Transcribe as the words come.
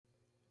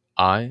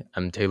I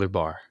am Taylor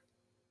Barr,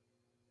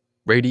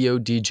 radio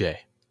DJ.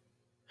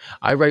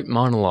 I write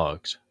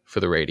monologues for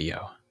the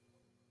radio.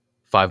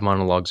 5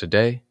 monologues a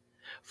day,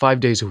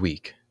 5 days a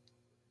week.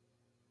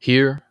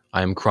 Here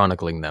I am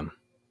chronicling them.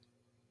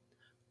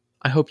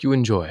 I hope you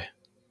enjoy.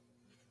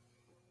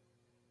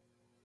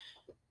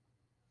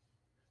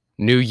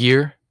 New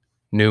year,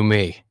 new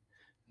me.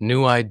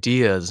 New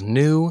ideas,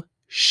 new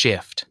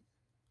shift.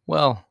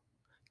 Well,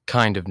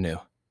 kind of new.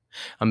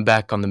 I'm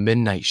back on the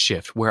midnight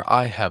shift where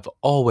I have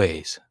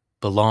always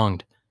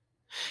belonged.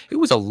 It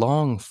was a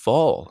long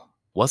fall,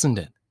 wasn't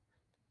it?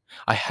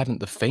 I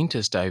hadn't the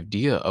faintest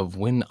idea of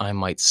when I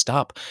might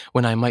stop,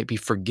 when I might be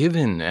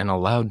forgiven and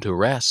allowed to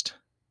rest.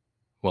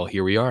 Well,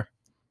 here we are,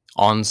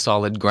 on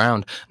solid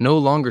ground, no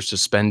longer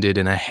suspended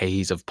in a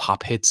haze of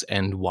pop hits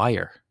and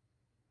wire.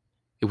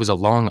 It was a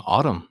long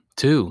autumn,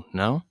 too,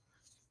 no?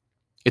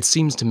 It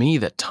seems to me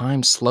that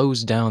time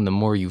slows down the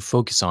more you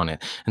focus on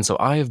it, and so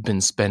I have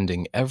been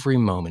spending every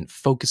moment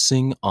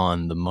focusing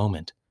on the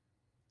moment.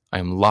 I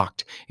am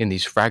locked in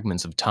these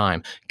fragments of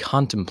time,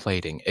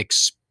 contemplating,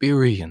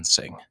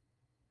 experiencing.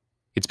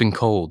 It's been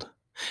cold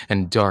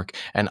and dark,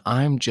 and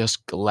I'm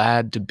just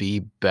glad to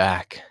be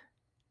back.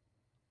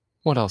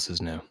 What else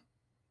is new?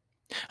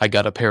 I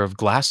got a pair of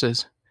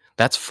glasses.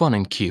 That's fun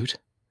and cute.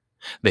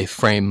 They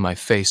frame my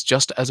face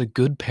just as a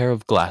good pair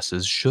of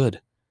glasses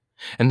should,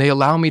 and they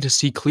allow me to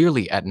see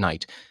clearly at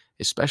night,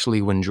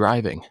 especially when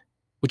driving,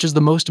 which is the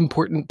most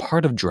important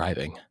part of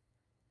driving.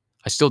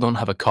 I still don't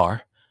have a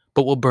car,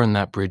 but we'll burn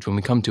that bridge when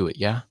we come to it,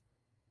 yeah?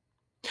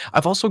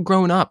 I've also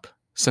grown up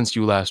since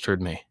you last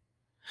heard me.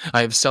 I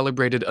have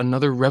celebrated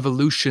another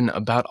revolution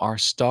about our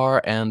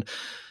star, and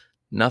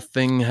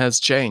nothing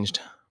has changed.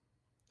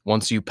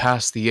 Once you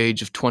pass the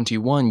age of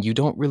 21, you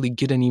don't really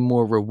get any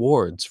more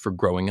rewards for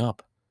growing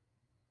up.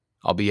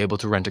 I'll be able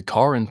to rent a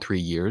car in 3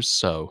 years,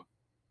 so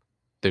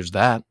there's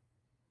that.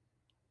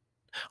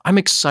 I'm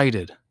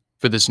excited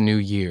for this new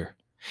year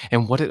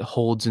and what it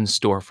holds in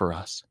store for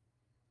us.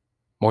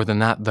 More than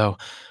that, though,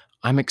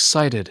 I'm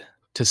excited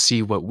to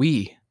see what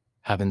we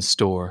have in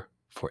store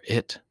for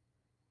it.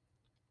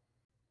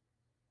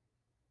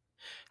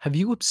 Have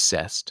you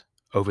obsessed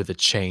over the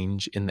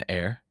change in the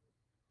air?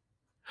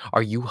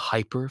 Are you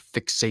hyper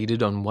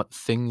fixated on what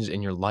things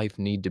in your life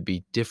need to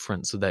be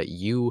different so that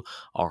you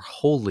are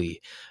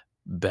wholly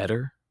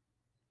better?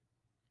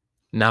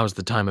 Now's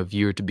the time of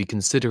year to be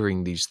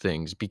considering these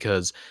things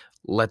because,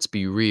 let's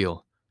be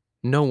real,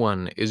 no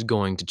one is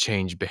going to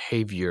change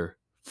behavior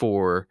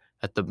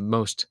at the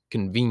most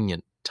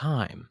convenient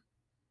time.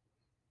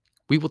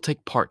 We will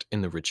take part in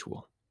the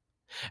ritual,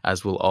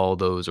 as will all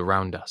those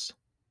around us,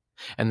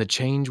 and the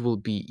change will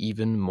be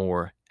even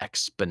more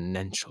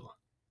exponential.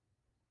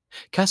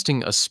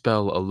 Casting a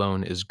spell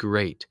alone is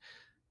great,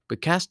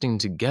 but casting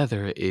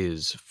together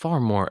is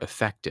far more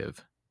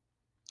effective.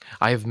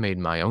 I have made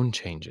my own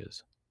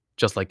changes,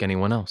 just like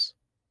anyone else.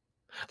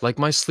 Like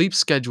my sleep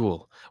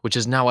schedule, which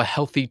is now a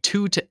healthy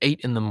 2 to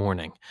 8 in the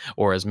morning,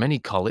 or as many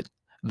call it,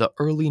 the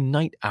early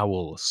night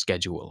owl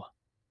schedule.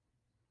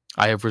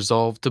 I have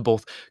resolved to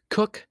both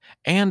cook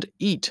and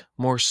eat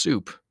more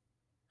soup.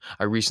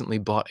 I recently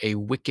bought a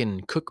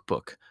Wiccan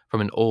cookbook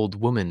from an old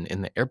woman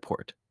in the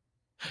airport.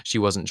 She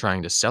wasn't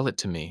trying to sell it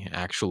to me,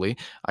 actually.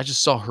 I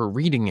just saw her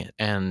reading it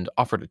and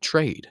offered a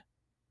trade.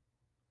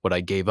 What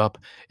I gave up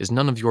is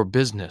none of your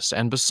business,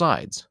 and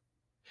besides,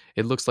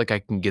 it looks like I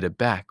can get it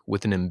back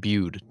with an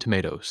imbued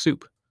tomato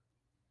soup.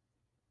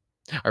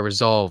 I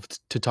resolved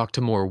to talk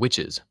to more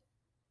witches.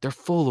 They're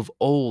full of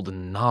old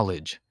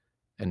knowledge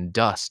and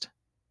dust.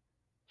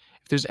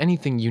 If there's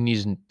anything you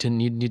need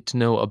to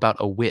know about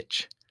a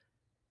witch,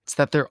 it's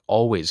that they're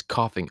always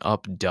coughing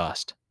up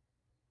dust.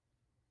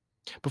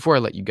 Before I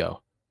let you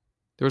go,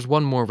 there was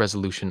one more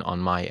resolution on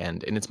my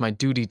end, and it's my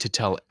duty to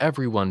tell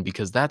everyone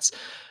because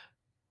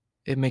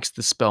it makes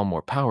the spell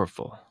more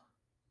powerful.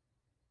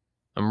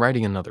 I'm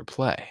writing another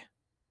play.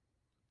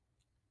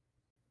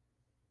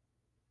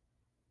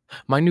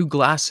 My new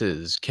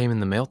glasses came in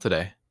the mail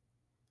today.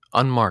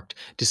 Unmarked,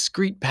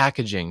 discreet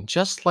packaging,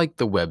 just like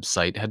the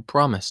website had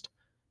promised.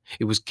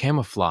 It was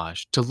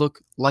camouflaged to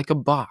look like a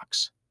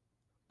box,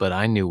 but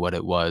I knew what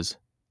it was.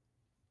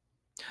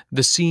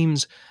 The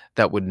seams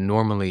that would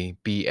normally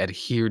be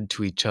adhered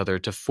to each other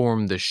to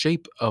form the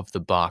shape of the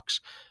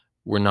box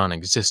were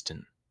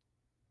non-existent,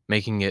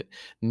 making it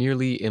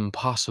nearly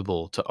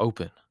impossible to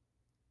open.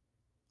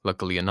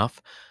 Luckily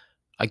enough,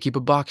 I keep a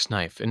box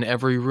knife in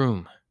every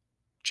room,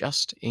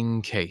 just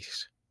in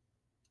case.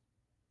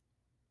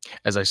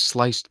 As I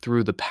sliced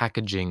through the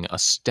packaging, a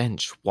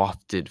stench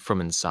wafted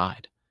from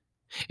inside.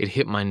 It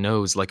hit my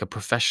nose like a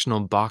professional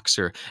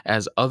boxer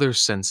as other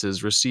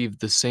senses received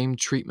the same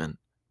treatment.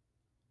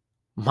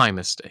 My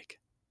mistake.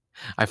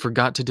 I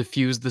forgot to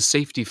defuse the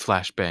safety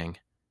flashbang.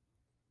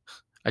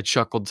 I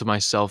chuckled to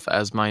myself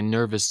as my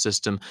nervous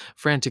system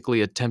frantically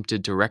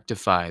attempted to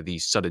rectify the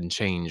sudden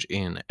change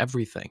in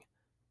everything.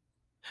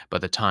 By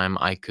the time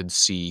I could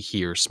see,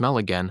 hear, smell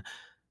again,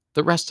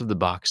 the rest of the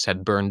box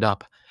had burned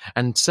up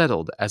and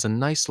settled as a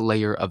nice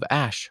layer of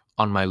ash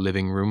on my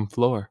living room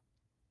floor.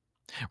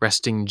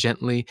 Resting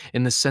gently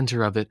in the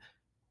center of it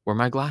were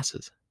my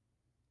glasses.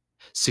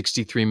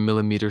 63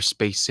 millimeter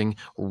spacing,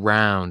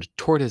 round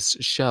tortoise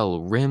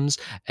shell rims,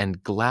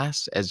 and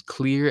glass as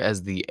clear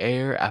as the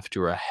air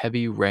after a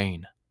heavy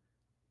rain.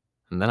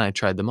 And then I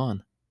tried them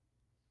on.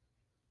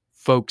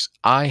 Folks,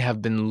 I have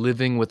been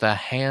living with a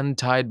hand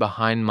tied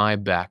behind my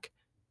back.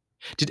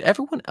 Did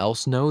everyone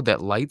else know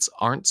that lights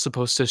aren't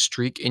supposed to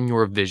streak in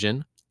your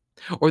vision?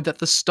 Or that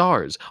the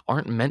stars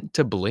aren't meant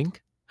to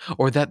blink?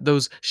 Or that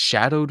those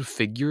shadowed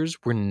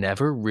figures were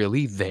never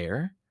really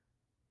there?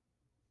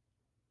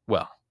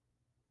 Well,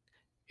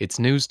 it's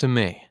news to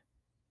me.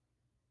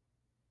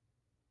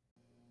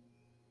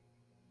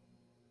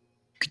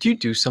 Could you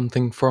do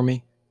something for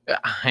me?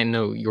 I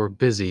know you're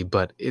busy,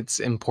 but it's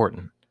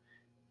important.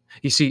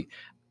 You see,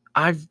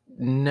 I've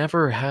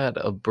never had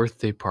a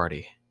birthday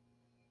party.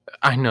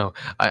 I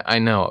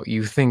know,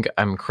 you think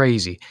I'm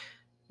crazy.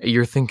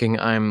 You're thinking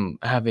I'm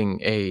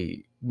having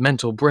a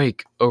mental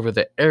break over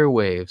the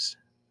airwaves,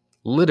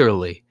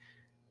 literally,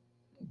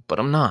 but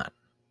I'm not.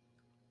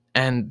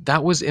 And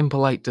that was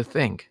impolite to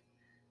think.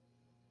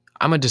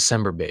 I'm a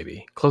December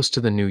baby, close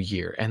to the new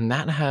year, and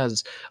that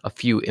has a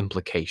few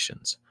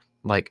implications,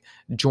 like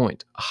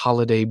joint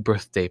holiday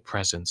birthday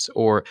presents,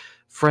 or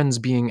friends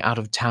being out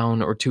of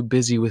town or too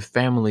busy with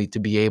family to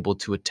be able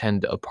to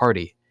attend a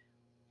party.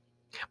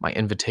 My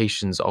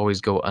invitations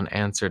always go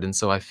unanswered, and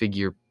so I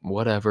figure,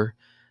 whatever.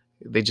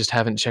 They just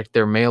haven't checked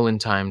their mail in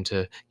time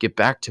to get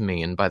back to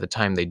me, and by the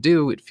time they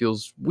do, it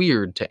feels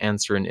weird to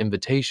answer an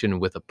invitation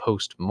with a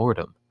post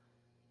mortem.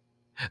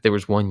 There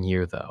was one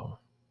year, though.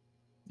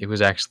 It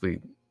was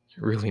actually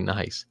really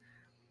nice.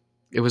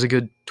 It was a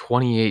good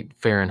 28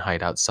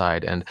 Fahrenheit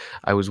outside, and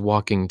I was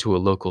walking to a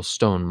local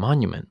stone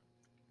monument,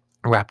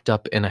 wrapped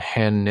up in a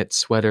hand knit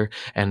sweater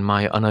and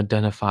my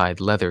unidentified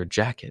leather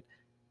jacket.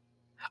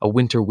 A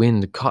winter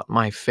wind caught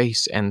my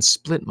face and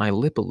split my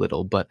lip a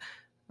little, but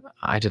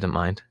I didn't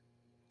mind.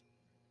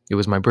 It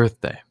was my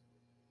birthday,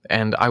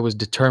 and I was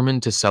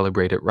determined to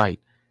celebrate it right.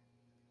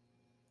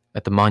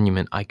 At the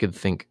monument, I could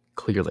think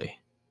clearly.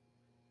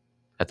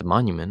 At the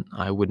monument,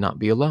 I would not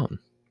be alone.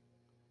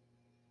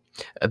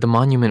 The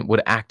monument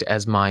would act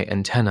as my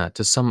antenna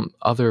to some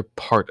other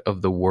part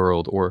of the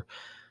world or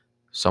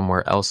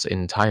somewhere else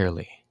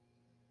entirely.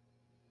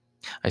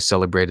 I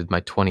celebrated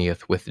my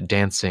 20th with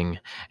dancing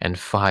and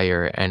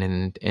fire and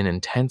an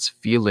intense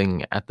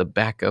feeling at the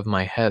back of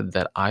my head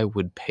that I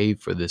would pay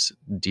for this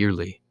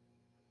dearly.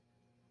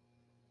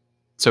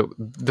 So,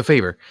 the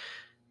favor,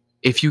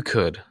 if you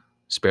could,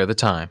 spare the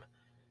time,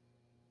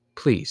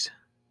 please,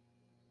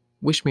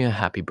 wish me a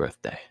happy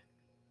birthday.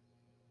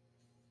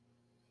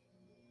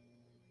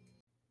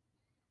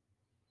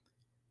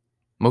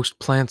 Most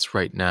plants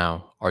right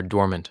now are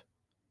dormant.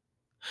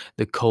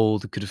 The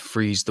cold could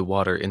freeze the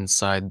water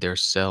inside their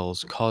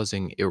cells,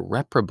 causing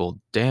irreparable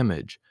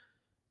damage,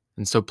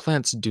 and so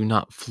plants do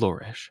not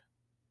flourish.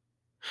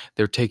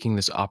 They're taking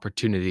this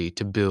opportunity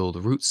to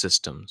build root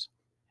systems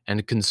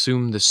and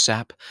consume the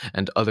sap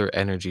and other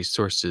energy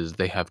sources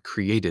they have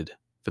created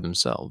for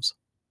themselves.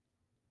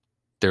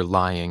 They're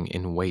lying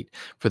in wait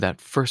for that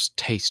first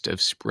taste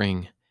of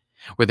spring,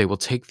 where they will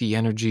take the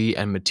energy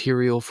and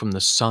material from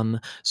the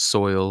sun,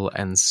 soil,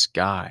 and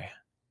sky.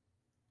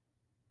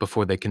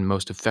 Before they can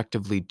most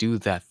effectively do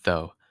that,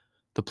 though,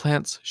 the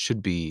plants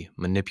should be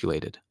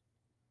manipulated.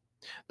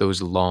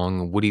 Those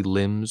long, woody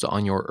limbs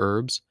on your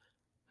herbs,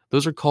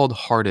 those are called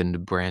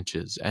hardened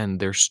branches, and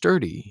they're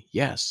sturdy,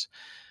 yes,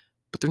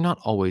 but they're not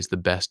always the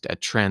best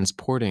at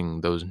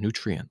transporting those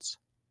nutrients.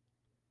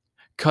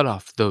 Cut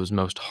off those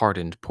most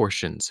hardened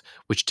portions,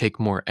 which take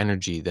more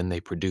energy than they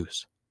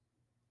produce.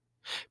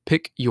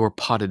 Pick your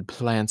potted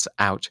plants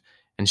out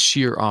and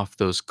shear off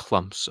those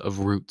clumps of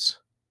roots.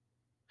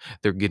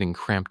 They're getting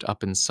cramped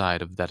up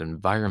inside of that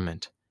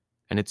environment,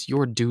 and it's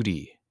your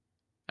duty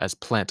as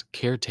plant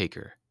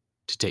caretaker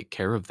to take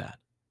care of that.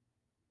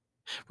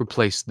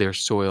 Replace their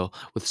soil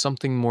with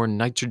something more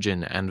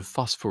nitrogen and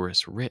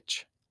phosphorus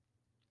rich.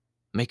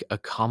 Make a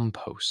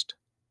compost.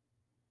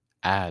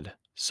 Add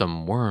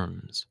some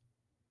worms.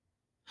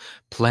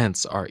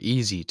 Plants are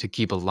easy to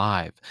keep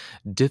alive,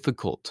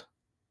 difficult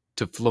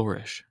to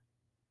flourish.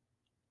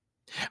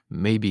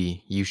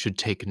 Maybe you should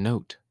take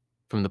note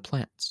from the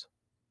plants.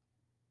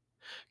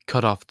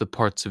 Cut off the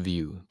parts of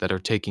you that are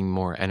taking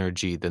more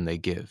energy than they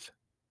give.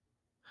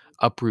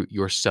 Uproot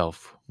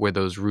yourself where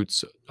those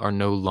roots are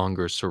no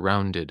longer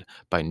surrounded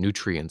by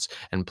nutrients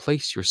and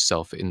place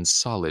yourself in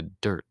solid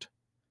dirt.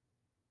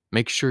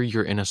 Make sure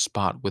you're in a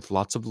spot with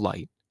lots of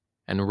light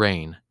and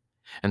rain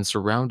and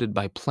surrounded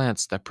by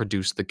plants that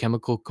produce the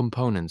chemical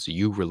components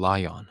you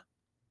rely on.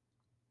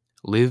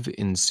 Live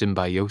in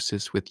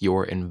symbiosis with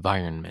your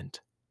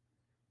environment.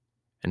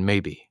 And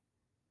maybe,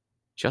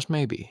 just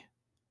maybe,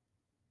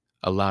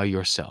 allow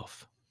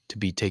yourself to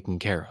be taken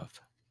care of.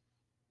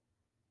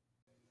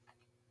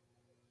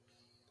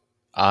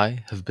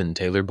 I have been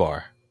Taylor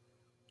Barr,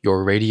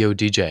 your radio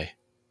DJ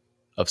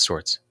of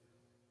sorts.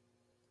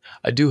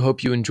 I do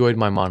hope you enjoyed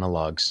my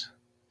monologues.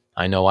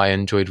 I know I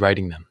enjoyed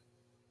writing them.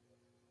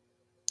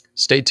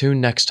 Stay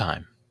tuned next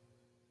time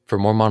for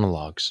more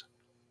monologues,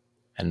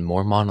 and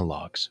more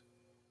monologues,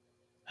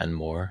 and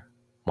more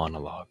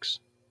monologues.